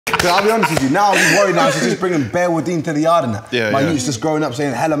Because I'll be honest with you, now I'm just worried now she's just bringing Bear Woodine to the yard and that. Yeah, my youth's just growing up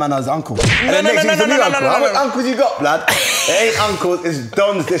saying, hella man, I was uncle. And then next thing it's a new uncle. How many uncles you got, blood? It ain't uncles, it's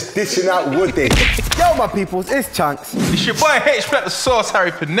dons just dishing out Woodine. Yo, my peoples, it's CHUNKZ. It's your boy H. The Sauce, Harry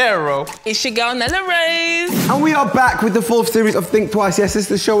PINERO. It's your girl, Nella. And we are back with the 4th series of Think Twice. Yes, this is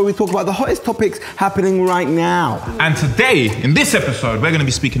the show where we talk about the hottest topics happening right now. And today, in this episode, we're going to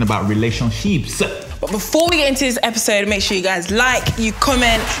be speaking about relationships. But before we get into this episode, make sure you guys like, you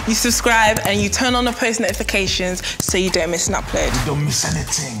comment, you subscribe, and you turn on the post notifications so you don't miss an upload. You don't miss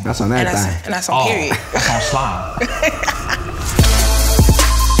anything. That's on everything. And that's on period. That's on slime.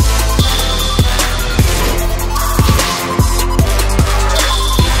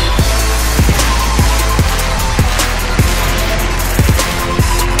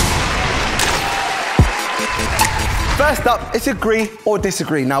 First up, it's agree or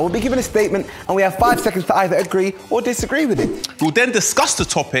disagree. Now, we'll be given a statement and we have 5 seconds to either agree or disagree with it. We'll then discuss the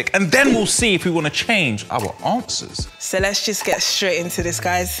topic and then we'll see if we want to change our answers. So let's just get straight into this,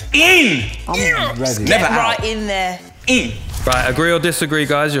 guys. In! I'm ready. Get right in there. In! Right, agree or disagree,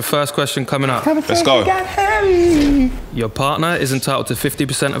 guys? Your first question coming up. Let's go. Your partner is entitled to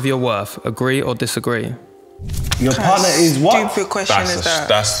 50% of your worth. Agree or disagree? Your partner is what? Stupid question is that?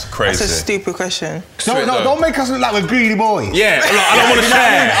 That's crazy. That's a stupid question. No, don't make us look like we're greedy boys. Yeah, look, I don't want to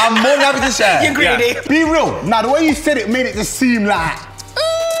share. I'm more than happy to share. You're greedy. Yeah. Be real. Now, the way you said it made it just seem like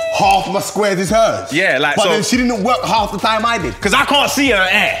half my squares is hers. Yeah, like but so. then she didn't work half the time I did. Because I can't see her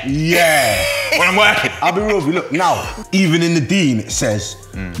air. Yeah. When I'm working. I'll be real with you. Look, now, even in the deen, it says,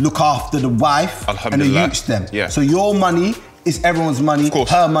 look after the wife and the Alhamdulillah. youths them. Yeah. So your money is everyone's money. Of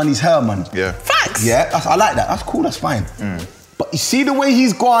course. Her money's her money. Yeah. Facts. Yeah, I like that. That's cool, that's fine. But you see the way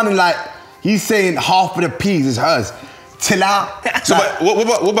he's gone and like, he's saying half of the peas is hers. Chill out. So, but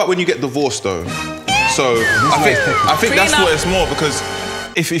what about when you get divorced though? So I think that's what it's more, because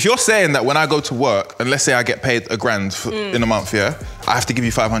if you're saying that when I go to work and let's say I get paid £1,000 in a month, yeah, I have to give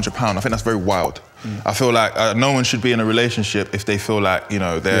you £500. I think that's very wild. I feel like no one should be in a relationship if they feel like, you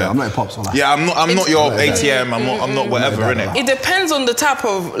know, they're... Yeah, I'm not your pops on that. Yeah, I'm not your ATM, I'm not whatever, innit? It depends on the type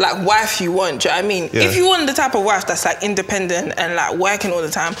of like wife you want, do you know what I mean? Yeah. If you want the type of wife that's like independent and like working all the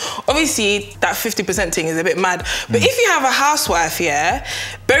time, obviously that 50% thing is a bit mad. But if you have a housewife, yeah,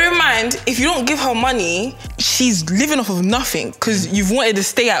 bear in mind, if you don't give her money, she's living off of nothing because you've wanted a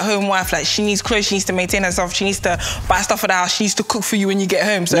stay-at-home wife. Like, she needs clothes, she needs to maintain herself, she needs to buy stuff for the house, she needs to cook for you when you get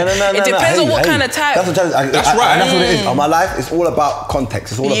home. So it depends on what kind of type. That's right. And that's what it is. On my life, it's all about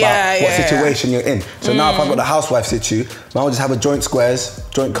context. It's all about what situation you're in. So now if I've got the housewife situ, I'll just have a joint squares,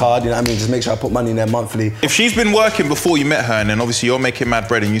 joint card, you know what I mean? Just make sure I put money in there monthly. If she's been working before you met her and then obviously you're making mad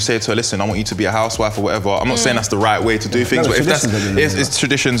bread and you say to her, listen, I want you to be a housewife or whatever, I'm not saying that's the right way to do things, but if that's, it's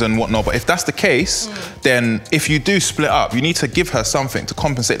traditions and whatnot, but if that's the case, then if you do split up, you need to give her something to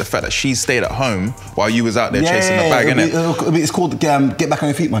compensate the fact that she stayed at home while you was out there chasing the bag, innit? It's called get back on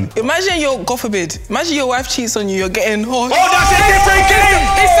your feet money. Imagine God forbid, imagine your wife cheats on you, you're getting that's a different game!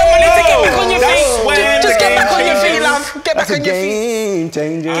 It's somebody to get back on your feet. Just get back on your feet, changes. love. Get back That's on your feet. Game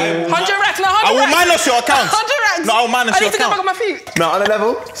changer. 100 racks, no, 100 racks. I will minus your account. 100 racks. No, I'll minus your I need to get back on account. my feet. No, on a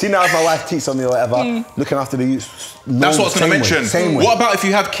level, see now if my wife cheats on me or whatever, looking after the youth. That's what I was going to mention. Same way. What about if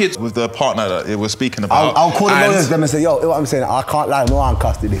you have kids with the partner that we're speaking about? I'll call the lawyers them and say, yo, what I'm saying, I can't lie, no one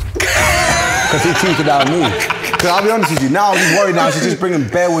custody. Because he cheated on me. Because I'll be honest with you, now I'm just worried now she's just bringing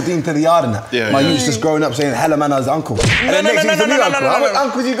Bear Woodine to the yard and that. My youth's just growing up saying, hella man, I was uncle. And then next thing it's a new uncle. How many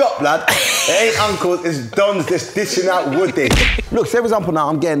uncles you got, blood? It ain't uncles, it's dons just dishing out Woodine. Look, say for example now,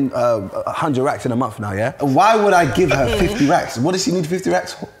 I'm getting 100 racks in a month now, yeah? Why would I give her 50 racks? What does she need 50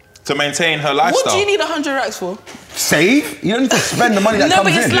 racks for? To maintain her lifestyle. What do you need 100 racks for? Save? You don't need to spend the money that comes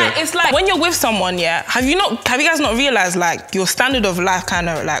in. No, but it's like when you're with someone, yeah. Have you guys not realised like your standard of life kind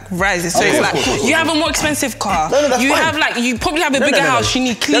of like rises? So it's like you have a more expensive car. No, that's you fine. have like you probably have a bigger house. You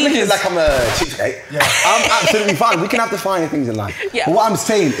need Don't make it cleaners. like I'm a cheapskate. Yeah. I'm absolutely fine. We can have the finer things in life. Yeah. But what I'm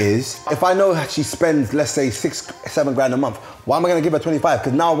saying is, if I know she spends, let's say, 6-7 grand a month, why am I going to give her 25?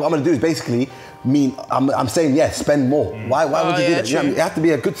 Because now what I'm going to do is basically I'm saying, yes, spend more. Why would you do that? You know what I mean? You have to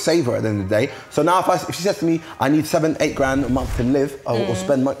be a good saver at the end of the day. So now if she says to me, I need 7-8 grand a month to live or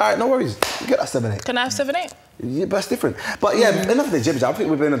spend money, all right, no worries. You get that 7-8. Can I have 7-8? Yeah, but that's different. But yeah, enough of the jibber. I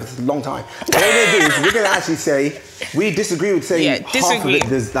think we've been in this a long time. What we're going to do is we're going to actually say, we disagree with saying half of it,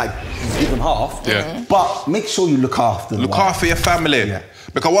 there's like, give them half. Yeah. But make sure you look after them. Look after your family. Yeah.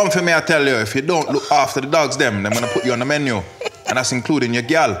 Because one thing I tell you, if you don't look after the dogs them, they're going to put you on the menu. And that's including your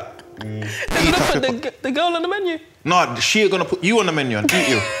gal. They're going to put the girl on the menu? No, she's going to put you on the menu and eat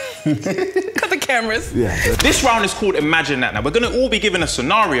you. Cut the cameras. Yeah. This round is called Imagine That. Now, we're going to all be given a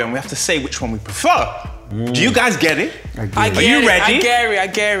scenario and we have to say which one we prefer. Do you guys get it? Are you ready? I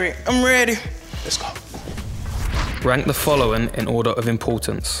get it. I'm ready. Let's go. Rank the following in order of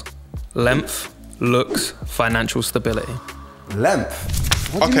importance. Length, looks, financial stability.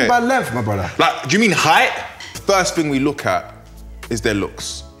 Length? What do you mean by length, my brother? Like, do you mean height? First thing we look at is their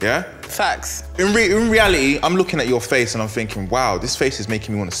looks, yeah? Facts. In reality, I'm looking at your face and I'm thinking, wow, this face is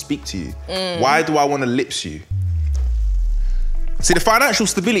making me want to speak to you. Why do I want to lips you? See, the financial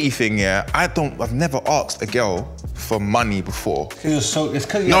stability thing, yeah, I've never asked a girl for money before. It's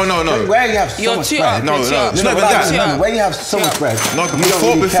because No. Where you have so much bread. No, it's not even that. Where you have so much bread, no, you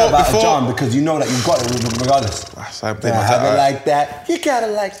don't really care about a John because you know that you've got it regardless. I have it like that. You gotta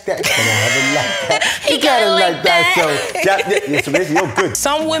like that. You gotta have it like that. You gotta like that. So basically, you're good.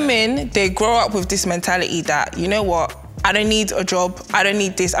 Some women, they grow up with this mentality that, you know what? I don't need a job. I don't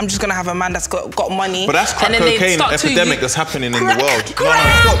need this. I'm just gonna have a man that's got money. But that's crack cocaine epidemic that's happening in the world.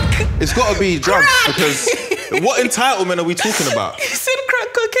 It's got to be drugs because what entitlement are we talking about? You said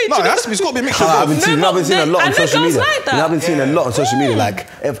crack cocaine. No, it's got to be a mixture of I've been seeing a lot on social media. Like that. I've been seeing a lot on social media. Like,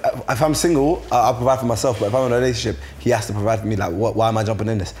 if I'm single, I'll provide for myself. But if I'm in a relationship, he has to provide for me. Like, why am I jumping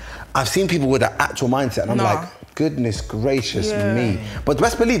in this? I've seen people with an actual mindset, and I'm like, goodness gracious me. But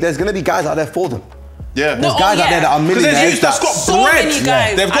best believe there's gonna be guys out there for them. Yeah. There's guys out there that are millionaires that's got bread. Many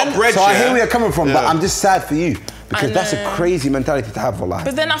guys. They've got bread. So I hear where you're coming from, but I'm just sad for you. Because that's a crazy mentality to have for life.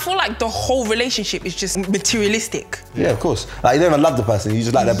 But then I feel like the whole relationship is just materialistic. Yeah, of course. Like, you don't even love the person, you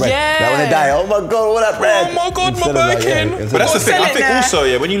just like their bread. Yeah. Like, when they die, oh my God, all that bread. Oh my God, my bacon. But that's the thing, I think also,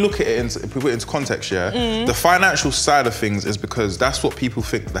 yeah, when you look at it, if we put it into context, yeah, the financial side of things is because that's what people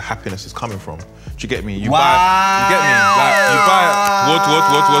think the happiness is coming from. Do you get me? You buy, you get me? Like, you buy,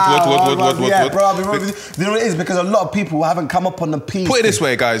 what? Yeah, bro, I'll be real with you. You know what it is? Because a lot of people haven't come up on the P's. Put it this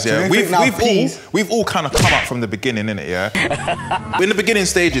way, guys, yeah, So we've all kind of come up from the beginning, innit, yeah? In the beginning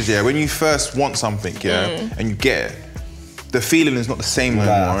stages, yeah, when you first want something, yeah, and you get it, the feeling is not the same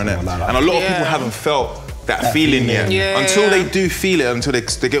anymore, innit? And a lot of people haven't felt that feeling yet. Until they do feel it, until they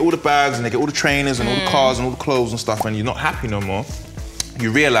get all the bags and they get all the trainers and all the cars and all the clothes and stuff, and you're not happy no more,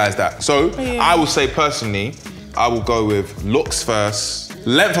 you realise that. So I would say personally, I will go with looks first.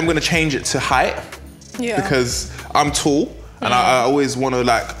 Length, I'm gonna change it to height because I'm tall and I always want to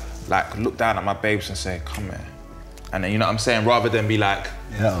like look down at my babes and say, come here. And then, you know what I'm saying, rather than be like,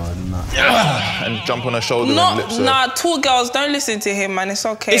 and jump on her shoulder and lips her. Nah, tall girls, don't listen to him, man, it's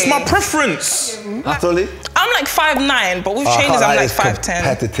okay. It's my preference. Absolutely. I'm like 5'9", but with trainers I'm like 5'10".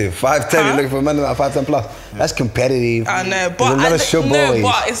 Competitive. 5'10", you're looking for a man like 5'10 plus. That's competitive. I know, but but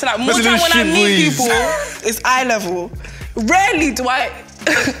it's like more time when I meet people, it's eye level. Rarely do I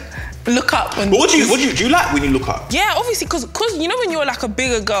look up. But what do you like when you look up? Yeah, obviously, because you know when you're like a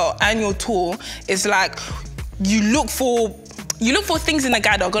bigger girl and you're tall, it's like you look for things in a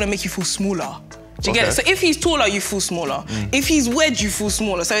guy that are gonna make you feel smaller. Do you get it? So if he's taller, you feel smaller. If he's wedge, you feel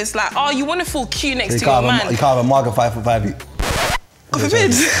smaller. So it's like, oh, you want to feel cute next to your man. You can't have a Margaret 5'5". God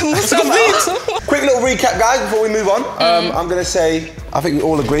forbid. What's up, Quick little recap, guys, before we move on. I'm gonna say, I think we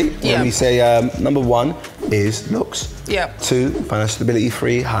all agree when we say number 1 is looks. 2, financial stability.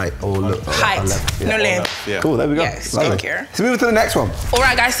 3, height or look. Height, no length. Cool, there we go. Yes, thank you. So move to the next one. All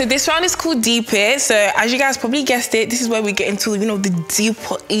right, guys, so this round is called Deep It. So as you guys probably guessed it, this is where we get into, you know, the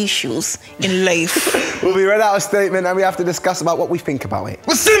deeper issues in life. We'll be read out a statement and we have to discuss about what we think about it.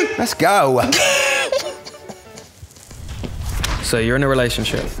 Listen! Let's go. So you're in a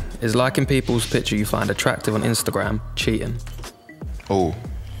relationship. Is liking people's picture you find attractive on Instagram cheating? Oh.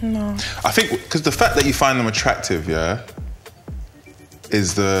 No. I think because the fact that you find them attractive,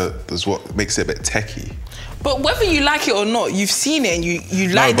 is what makes it a bit techie. But whether you like it or not, you've seen it and you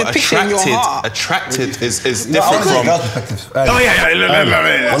like the picture in your heart. Attracted is different from...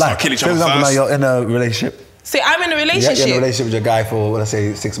 Kill each other first. Now you're in a relationship. See, I'm in a relationship. You're in a relationship with your guy for, let's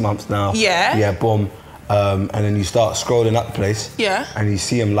say, 6 months now. Yeah, boom. And then you start scrolling up the place. And you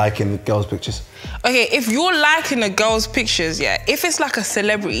see him liking girls' pictures. Okay, if you're liking a girl's pictures, if it's like a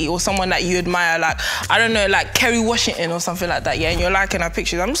celebrity or someone that you admire, like, I don't know, like Kerry Washington or something like that, and you're liking her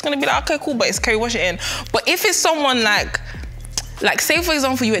pictures, I'm just gonna be like, okay, cool, but it's Kerry Washington. But if it's someone like say for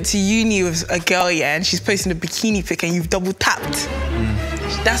example, you went to uni with a girl, and she's posting a bikini pic and you've double tapped,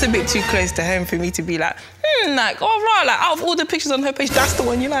 that's a bit too close to home for me to be like, like, all right, like out of all the pictures on her page, that's the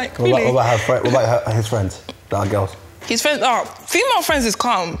one you like, really? What about his friends, that are girls? His friends, female friends is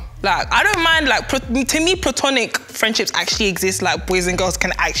calm. Like, I don't mind, like, to me, platonic friendships actually exist, like, boys and girls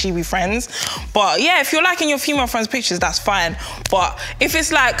can actually be friends. But yeah, if you're liking your female friends' pictures, that's fine. But if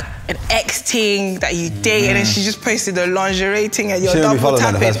it's like an ex thing that you date and then she just posted a lingerie thing and you're double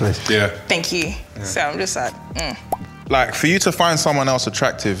tapping. Yeah. Thank you. So I'm just like, like, for you to find someone else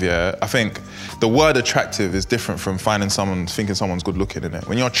attractive, yeah, I think the word attractive is different from thinking someone's good looking, innit?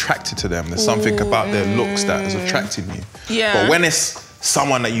 When you're attracted to them, there's something about their looks that is attracting you. Yeah. But when it's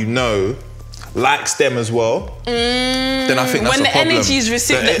someone that you know likes them as well, then I think that's a problem. When the energy is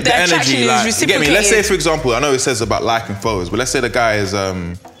reciprocated. The energy, is like, reciprocated. You get me? Let's say, for example, I know it says about liking photos, but let's say the guy is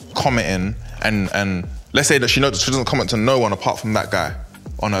commenting and let's say that she doesn't comment to no one apart from that guy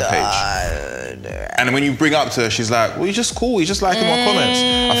on her page. And when you bring up to her, she's like, well, he's just cool, he's just liking my comments.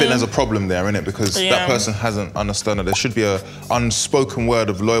 I think there's a problem there, innit? Because that person hasn't understood that there should be an unspoken word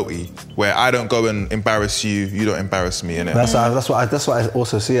of loyalty where I don't go and embarrass you, you don't embarrass me, innit? That's what I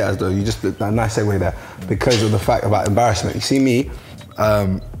also see it as, though. You just, a nice segue there, because of the fact about embarrassment. You see me,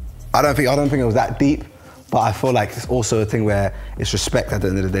 I don't think it was that deep, but I feel like it's also a thing where it's respect at the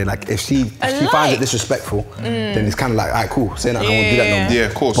end of the day. Like, if she finds it disrespectful, then it's kind of like, all right, cool, say that, I won't do that no more. Yeah,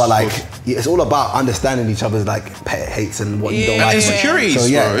 of course. But like, it's all about understanding each other's like hates and what you don't like. Insecurities, so,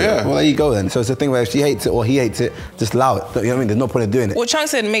 yeah, bro, yeah. Well, there you go then. So it's a thing where if she hates it or he hates it, just allow it. You know what I mean? There's no point in doing it. What Chunk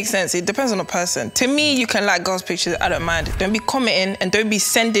said makes sense. It depends on the person. To me, you can like girls' pictures, I don't mind. Don't be commenting and don't be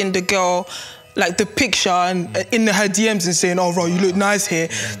sending the girl like the picture and in her DMs and saying, "Oh, bro, you look nice here."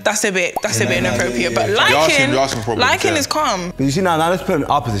 That's a bit inappropriate. But liking is calm. But you see now let's put in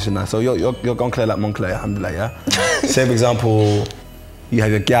our position now. So you're gone clear like Moncler, alhamdulillah, yeah? Say for example, you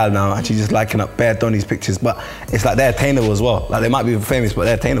have your gal now and she's just liking up bare Donny's pictures, but it's like they're attainable as well. Like, they might be famous, but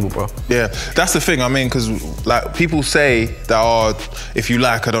they're attainable, bro. Yeah, that's the thing. I mean, because like people say that, if you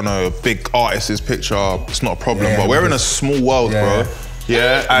like, I don't know, a big artist's picture, it's not a problem. But we're in a small world, bro.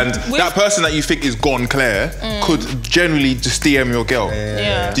 Yeah, and that person that you think is gone clear could generally just DM your girl.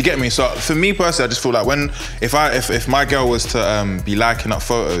 Do you get me? So for me personally, I just feel like if my girl was to be liking up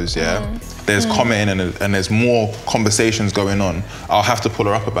photos, there's commenting and there's more conversations going on, I'll have to pull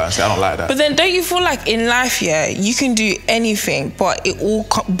her up about it and say, I don't like that. But then don't you feel like in life, you can do anything, but it all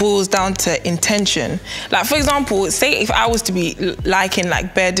boils down to intention. Like, for example, say if I was to be liking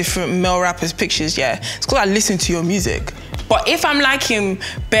like bare different male rappers' pictures, it's because I listen to your music. But if I'm liking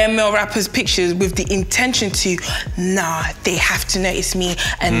bare male rappers' pictures with the intention to, nah, they have to notice me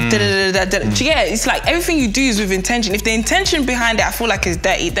and it's like everything you do is with intention. If the intention behind it, I feel like, is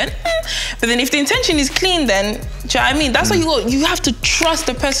dirty, then but then if the intention is clean, then, do you know what I mean? That's why you have to trust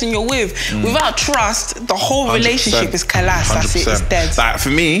the person you're with. Without trust, the whole relationship is collapsed. That's it, it's dead. Like, for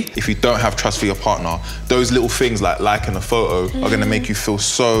me, if you don't have trust for your partner, those little things like liking a photo are gonna make you feel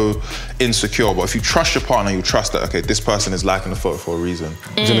so insecure. But if you trust your partner, you trust that, okay, this person is liking a photo for a reason.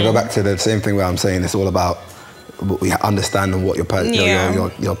 I'm gonna go back to the same thing where I'm saying it's all about understanding what your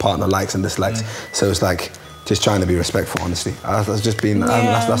partner likes and dislikes. So it's like, just trying to be respectful, honestly. That's just being,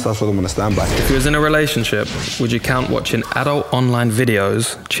 that's what I'm gonna stand by. If you was in a relationship, would you count watching adult online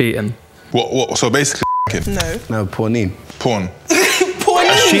videos cheating? What? So basically, No, porn. Porn.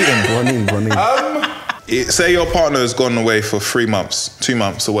 That's cheating. Porn. Say your partner has gone away for 3 months, 2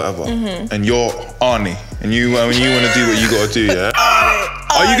 months or whatever, and you're Arnie, and you want to do what you got to do,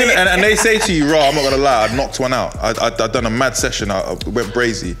 Are you gonna? And they say to you, "Raw, I'm not gonna lie, I knocked one out. I done a mad session. I went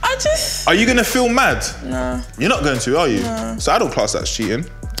brazy." Are you gonna feel mad? No. You're not going to, are you? No. So I don't class that as cheating.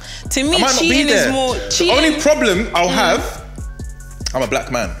 To me, cheating is more cheating. The only problem I'll have, I'm a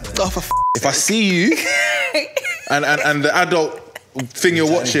black man. Oh, for if I see you and the adult thing you're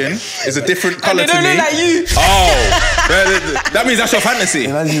watching is a different colour to me. Look like you. Oh, that means that's your fantasy.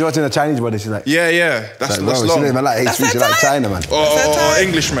 Imagine she's watching a Chinese body, she's like, that's long. She don't even like hate sweet, she like China, man. Or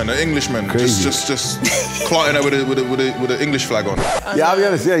Englishman, just clotting her with an English flag on. I'll be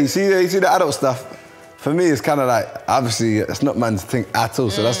honest, you see the adult stuff. For me, it's kind of like, obviously, it's not man's thing at all.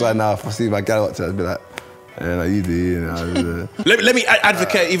 So that's why now, if I see my girl watch it, I'd be like, like you do, you know. Let me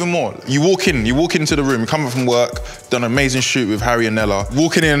advocate even more. You walk into the room, you come from work, done an amazing shoot with Harry and Nella.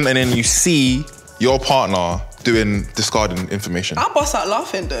 Walking in and then you see your partner discarding information. I'll bust out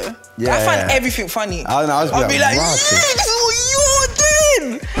laughing though. I find everything funny. I'll be like, this is what you're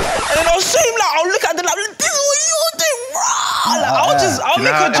doing. And then I'll show him, like, I'll look at them like, this is what you're doing, bro. Like, I'll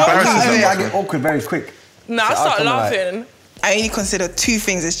make a joke out of it. I get awkward very quick. No, I start laughing. I only consider 2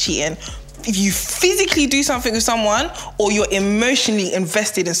 things as cheating. If you physically do something with someone or you're emotionally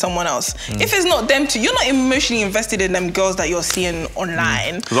invested in someone else. If it's not them two, you're not emotionally invested in them girls that you're seeing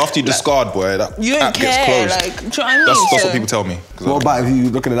online. Because after you discard, boy, you don't app care. Gets closed. Like, do you know what I mean? That's what people tell me. What about if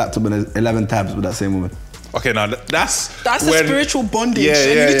you look at the laptop and there's 11 tabs with that same woman? Okay, now that's a spiritual bondage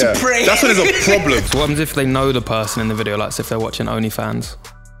and you need to pray. That's when there's a problem. So what happens if they know the person in the video, like if they're watching OnlyFans?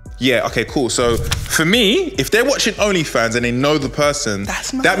 Yeah, okay, cool. So for me, if they're watching OnlyFans and they know the person,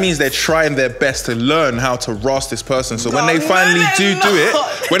 that means they're trying their best to learn how to roast this person. So when they finally do it,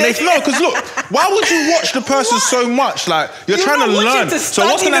 because look, why would you watch the person so much? Like, you're trying to learn. So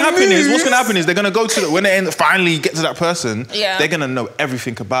what's gonna happen is they're gonna go to when they finally get to that person, they're gonna know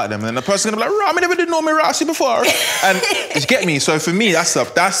everything about them. And then the person's gonna be like, I never did know me Rossi before. And you get me? So for me,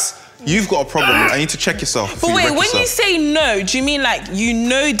 you've got a problem. I need to check yourself. But wait, when you say no, do you mean like you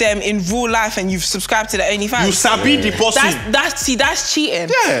know them in real life and you've subscribed to the OnlyFans? You sabi the person. That's cheating.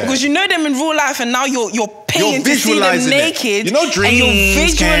 Yeah. Because you know them in real life and now you're paying to see them naked. You know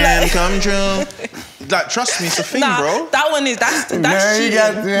dreams can come true. Like, trust me, it's a thing, bro. That one is, that's cheating.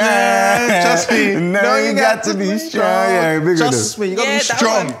 Trust me. No, you got to be strong. Yeah, trust me, you got to be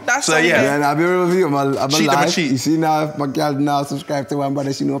strong. So yeah. And I'll be real with you, I'm a life. Cheat. You see now, if my girl now subscribe to one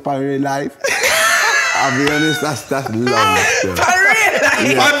brother, she know about real life. I'll be honest, that's long. For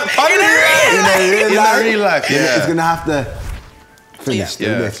real life? In real life, yeah. It's gonna have to finish the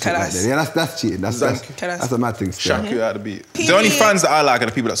list. Yeah, that's cheating. That's a mad thing. Shank you out of the beat. The only fans that I like are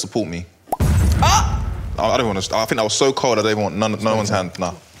the people that support me. I don't want to. I think that was so cold. I don't even want no one's hand.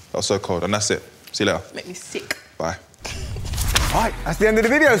 Nah, that was so cold, and that's it. See you later. Make me sick. Bye. All right, that's the end of the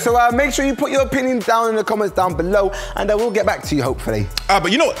video. So make sure you put your opinions down in the comments down below, and we'll get back to you hopefully.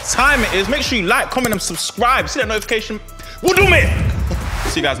 But you know what time it is? Make sure you like, comment, and subscribe. See that notification? We'll do it.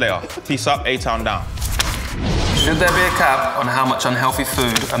 See you guys later. Peace up. A-Town down. Should there be a cap on how much unhealthy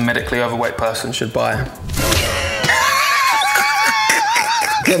food a medically overweight person should buy?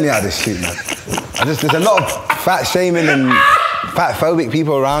 Get me out of this shit, man. There's a lot of fat shaming and fat phobic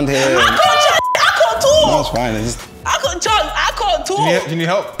people around here. I can't talk. No, it's fine. I can't talk. Do you need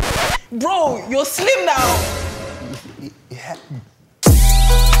help? Bro, you're slim now. Yeah.